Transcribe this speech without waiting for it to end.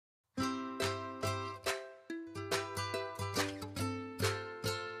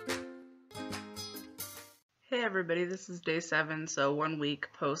Hey everybody, this is day 7, so 1 week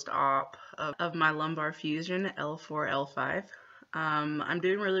post-op of my lumbar fusion L4, L5. I'm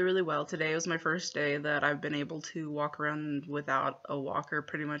doing really well. Today was my first day that I've been able to walk around without a walker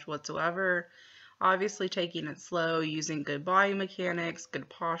pretty much whatsoever. Obviously taking it slow, using good body mechanics, good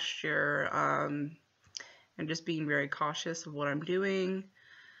posture, and just being very cautious of what I'm doing.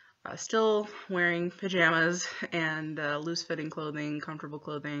 Still wearing pajamas and loose-fitting clothing, comfortable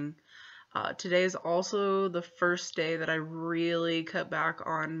clothing. Today is also the first day that I really cut back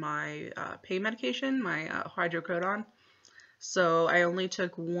on my pain medication, my hydrocodone. So I only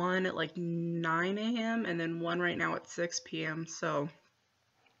took one at like 9 a.m. and then one right now at 6 p.m. So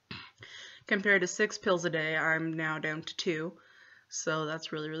compared to 6 pills a day, I'm now down to 2. So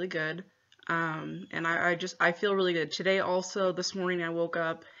that's really good. And I feel really good. Today also, this morning I woke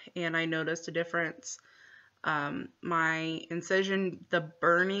up and I noticed a difference. My incision, the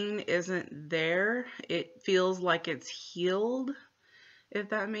burning isn't there. It feels like it's healed, if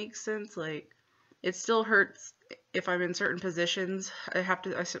that makes sense. Like, it still hurts if I'm in certain positions. I have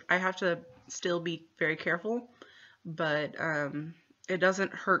to still be very careful, but it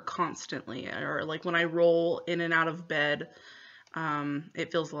doesn't hurt constantly. Or like when I roll in and out of bed,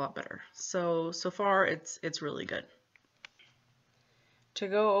 it feels a lot better. So far it's really good. To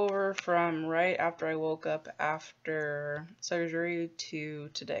go over from right after I woke up after surgery to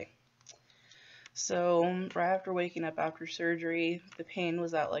today. So right after waking up after surgery, the pain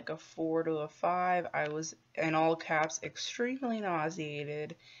was at like a 4 to a 5. I was, in all caps, extremely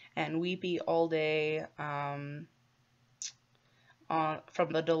nauseated and weepy all day from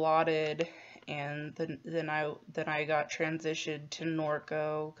the Dilaudid, and then I got transitioned to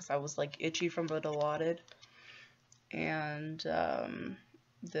Norco because I was like itchy from the Dilaudid. And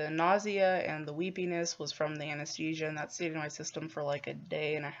the nausea and the weepiness was from the anesthesia, and that stayed in my system for like a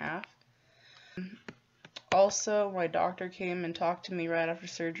day and a half. Also, my doctor came and talked to me right after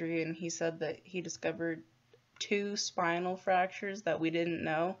surgery, and he said that he discovered 2 spinal fractures that we didn't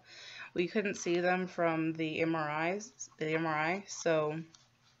know. We couldn't see them from the MRI, so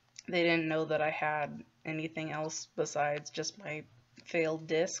they didn't know that I had anything else besides just my failed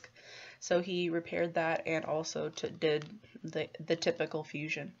disc. So he repaired that and also did the typical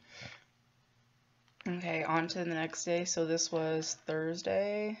fusion. Okay, on to the next day. So this was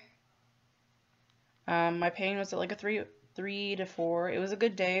Thursday. My pain was at like a 3 to 4. It was a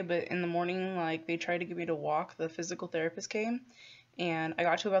good day, but in the morning, like, they tried to get me to walk. The physical therapist came, and I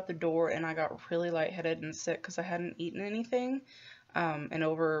got to about the door, and I got really lightheaded and sick because I hadn't eaten anything in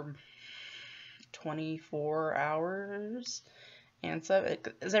over 24 hours. And so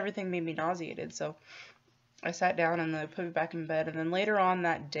everything made me nauseated, so I sat down and they put me back in bed. And then later on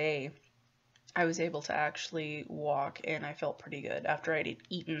that day, I was able to actually walk, and I felt pretty good after I'd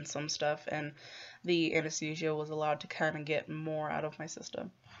eaten some stuff, and the anesthesia was allowed to kind of get more out of my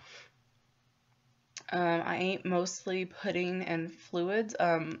system. I ate mostly pudding and fluids.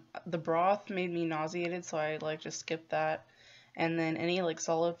 The broth made me nauseated, so I like just skipped that. And then any like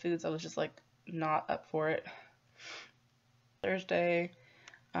solid foods, I was just like not up for it. Thursday,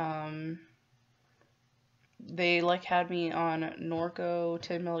 they like had me on Norco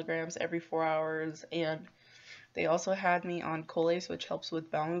 10 milligrams every 4 hours, and they also had me on Colace, which helps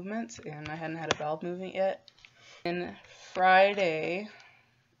with bowel movements, and I hadn't had a bowel movement yet. And Friday,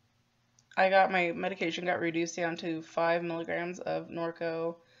 my medication got reduced down to 5 milligrams of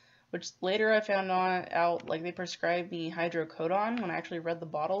Norco, which later I found out like they prescribed me hydrocodone when I actually read the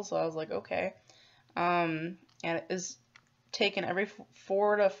bottle, so I was like, okay. And it is taken every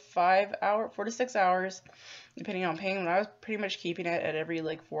 4 to 6 hours, depending on pain. When I was pretty much keeping it at every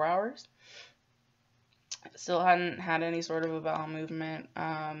like 4 hours. Still hadn't had any sort of a bowel movement,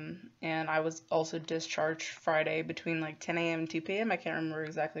 and I was also discharged Friday between like 10 a.m. and 2 p.m. I can't remember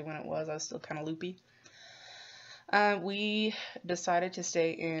exactly when it was. I was still kind of loopy. We decided to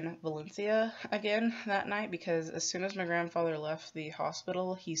stay in Valencia again that night because as soon as my grandfather left the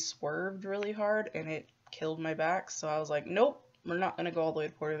hospital, he swerved really hard and it killed my back. So I was like, nope, we're not going to go all the way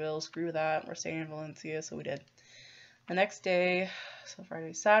to Porterville. Screw that. We're staying in Valencia. So we did. The next day, so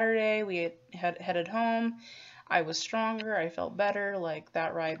Friday, Saturday, we headed home. I was stronger. I felt better. Like,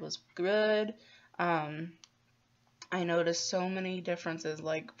 that ride was good. I noticed so many differences,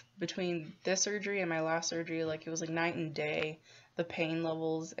 like, between this surgery and my last surgery. Like, it was like night and day, the pain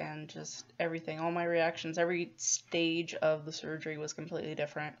levels and just everything. All my reactions, every stage of the surgery was completely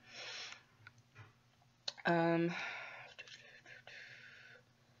different.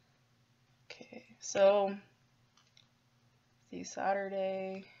 Okay, so see,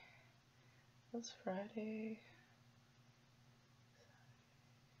 Saturday, was Friday.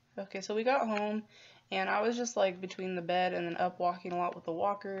 Okay, so we got home, and I was just like between the bed and then up walking a lot with the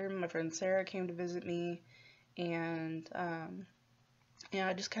walker. My friend Sarah came to visit me, and yeah,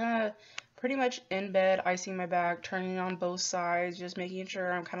 I just kind of pretty much in bed, icing my back, turning on both sides, just making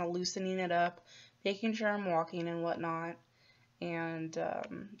sure I'm kind of loosening it up, making sure I'm walking and whatnot, and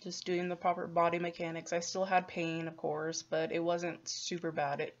just doing the proper body mechanics. I still had pain, of course, but it wasn't super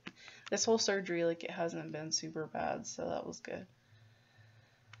bad. This whole surgery, like, it hasn't been super bad, so that was good.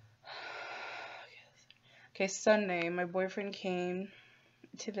 Okay, Sunday, my boyfriend came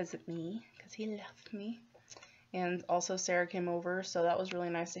to visit me because he left me. And also Sarah came over, so that was really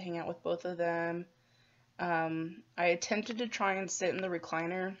nice to hang out with both of them. I attempted to try and sit in the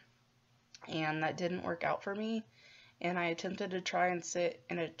recliner, and that didn't work out for me. And I attempted to try and sit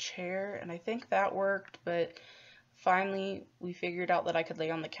in a chair, and I think that worked, but finally we figured out that I could lay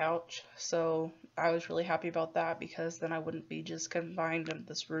on the couch. So I was really happy about that, because then I wouldn't be just confined in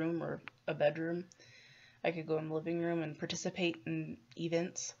this room or a bedroom. I could go in the living room and participate in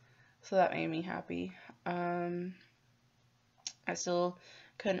events. So that made me happy. I still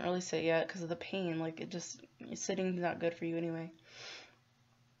couldn't really sit yet because of the pain. Like, sitting's not good for you anyway.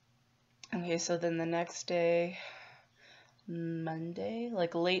 Okay, so then the next day, Monday,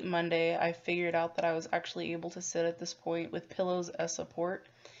 like late Monday, I figured out that I was actually able to sit at this point with pillows as support.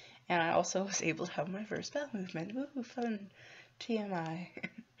 And I also was able to have my first bowel movement. Woo, fun. TMI.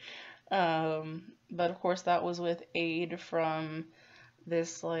 But of course that was with aid from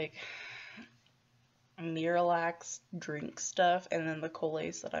this, like, Miralax drink stuff, and then the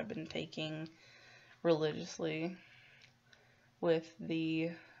Colace that I've been taking religiously with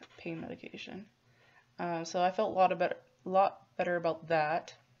the pain medication. So I felt a lot better about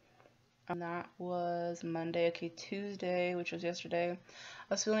that. That was Monday. Okay, Tuesday, which was yesterday,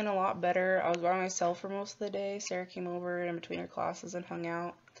 I was feeling a lot better. I was by myself for most of the day. Sarah came over in between her classes and hung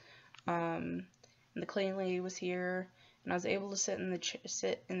out. And the cleaning lady was here, and I was able to sit in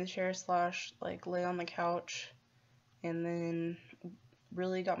the chair slash like lay on the couch, and then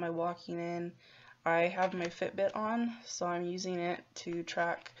really got my walking in. I have my Fitbit on, so I'm using it to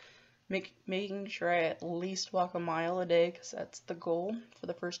track, making sure I at least walk a mile a day, because that's the goal for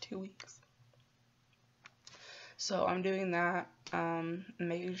the first 2 weeks. So I'm doing that,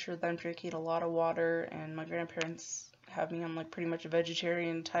 making sure that I'm drinking a lot of water, and my grandparents have me on like pretty much a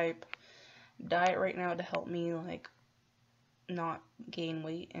vegetarian type diet right now to help me like not gain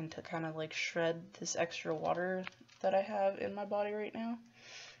weight and to kind of like shred this extra water that I have in my body right now.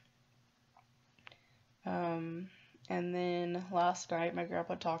 And then last night my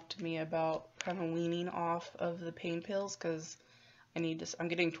grandpa talked to me about kind of weaning off of the pain pills, because I'm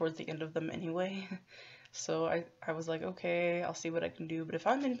getting towards the end of them anyway. So I was like, okay, I'll see what I can do, but if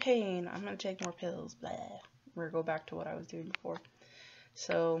I'm in pain, I'm gonna take more pills, blah, or go back to what I was doing before.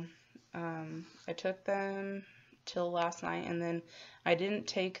 So I took them till last night, and then I didn't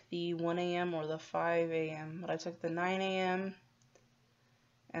take the 1 a.m. or the 5 a.m., but I took the 9 a.m.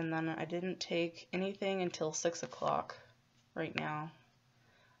 and then I didn't take anything until 6 o'clock right now,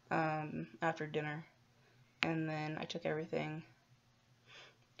 after dinner, and then I took everything.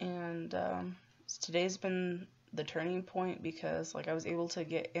 And today's been the turning point, because like I was able to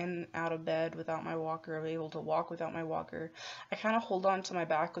get in and out of bed without my walker. I was able to walk without my walker. I kind of hold on to my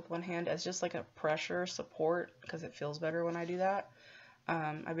back with one hand as just like a pressure support, because it feels better when I do that.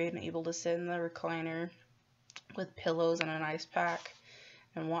 I've been able to sit in the recliner with pillows and an ice pack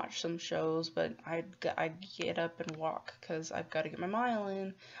and watch some shows, but I get up and walk because I've got to get my mile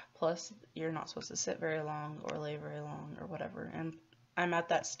in. Plus, you're not supposed to sit very long or lay very long or whatever. And I'm at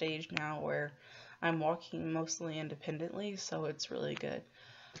that stage now where I'm walking mostly independently, so it's really good.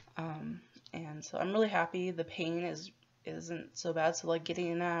 And so I'm really happy. The pain isn't so bad, so like getting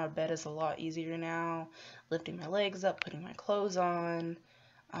in and out of bed is a lot easier now. Lifting my legs up, putting my clothes on,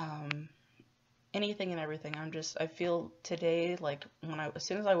 anything and everything. I feel today, like as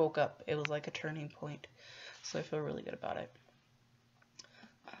soon as I woke up, it was like a turning point. So I feel really good about it.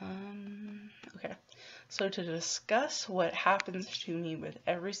 Okay, so to discuss what happens to me with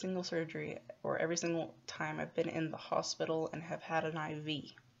every single surgery or every single time I've been in the hospital and have had an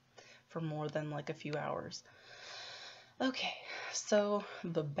IV for more than like a few hours. Okay, so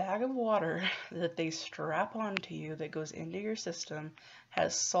the bag of water that they strap onto you that goes into your system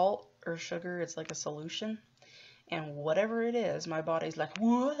has salt or sugar. It's like a solution, and whatever it is, my body's like,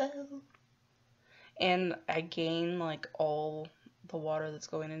 whoa, and I gain like all the water that's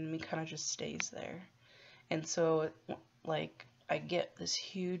going into me kind of just stays there. And so like I get this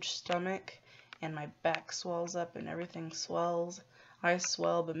huge stomach, and my back swells up and everything swells. I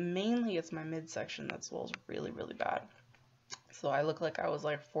swell, but mainly it's my midsection that swells really, really bad. So I looked like I was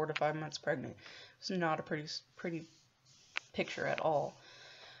like 4 to 5 months pregnant. It's not a pretty picture at all.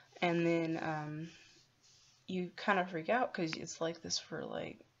 And then you kind of freak out because it's like this for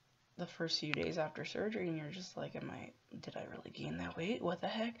like the first few days after surgery, and you're just like, did I really gain that weight? What the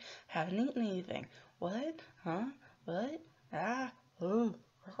heck? Haven't eaten anything. What? Huh? What? Ah, oh,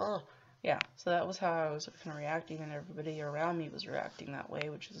 oh. Yeah, so that was how I was kind of reacting, and everybody around me was reacting that way,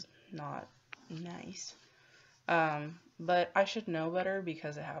 which is not nice. But I should know better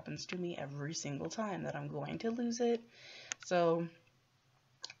because it happens to me every single time that I'm going to lose it. So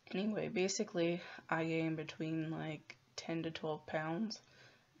anyway, basically I gained between like 10 to 12 pounds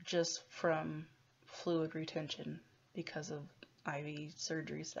just from fluid retention because of IV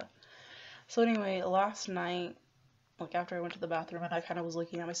surgery stuff. So anyway, last night, like after I went to the bathroom and I kind of was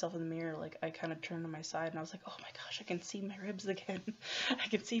looking at myself in the mirror, like I kind of turned to my side and I was like, oh my gosh, I can see my ribs again. I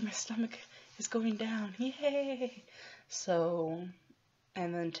can see my stomach is going down. Yay! So,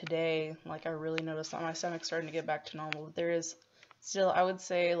 and then today, like I really noticed that my stomach's starting to get back to normal. But there is still, I would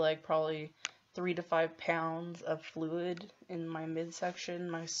say, like probably 3 to 5 pounds of fluid in my midsection,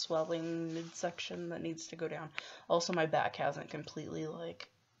 my swelling midsection that needs to go down. Also, my back hasn't completely, like,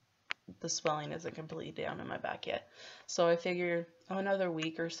 the swelling isn't completely down in my back yet. So I figure another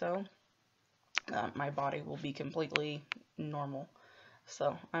week or so, my body will be completely normal.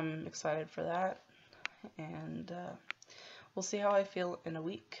 So I'm excited for that. And we'll see how I feel in a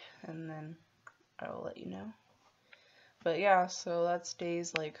week, and then I will let you know. But yeah, so that's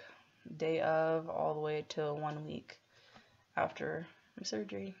days like day of all the way till 1 week after my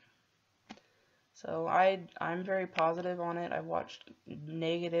surgery. So I'm very positive on it. I've watched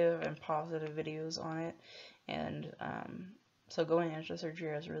negative and positive videos on it, and so going into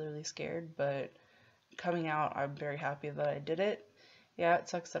surgery I was really scared, but coming out I'm very happy that I did it. Yeah, it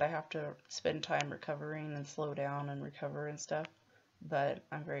sucks that I have to spend time recovering and slow down and recover and stuff, but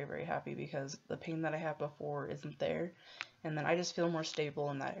I'm very happy because the pain that I had before isn't there, and then I just feel more stable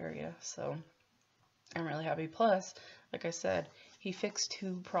in that area, so I'm really happy. Plus, like I said, he fixed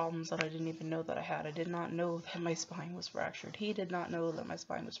 2 problems that I didn't even know that I had. I did not know that my spine was fractured. He did not know that my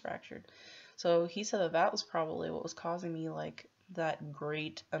spine was fractured. So he said that that was probably what was causing me like that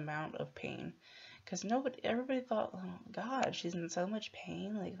great amount of pain. Because everybody thought, oh God, she's in so much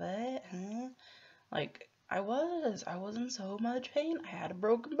pain, like that, huh? Like, I was in so much pain, I had a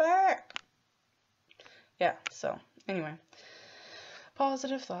broken back. Yeah, so, anyway,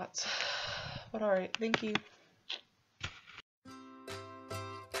 positive thoughts. But alright, thank you.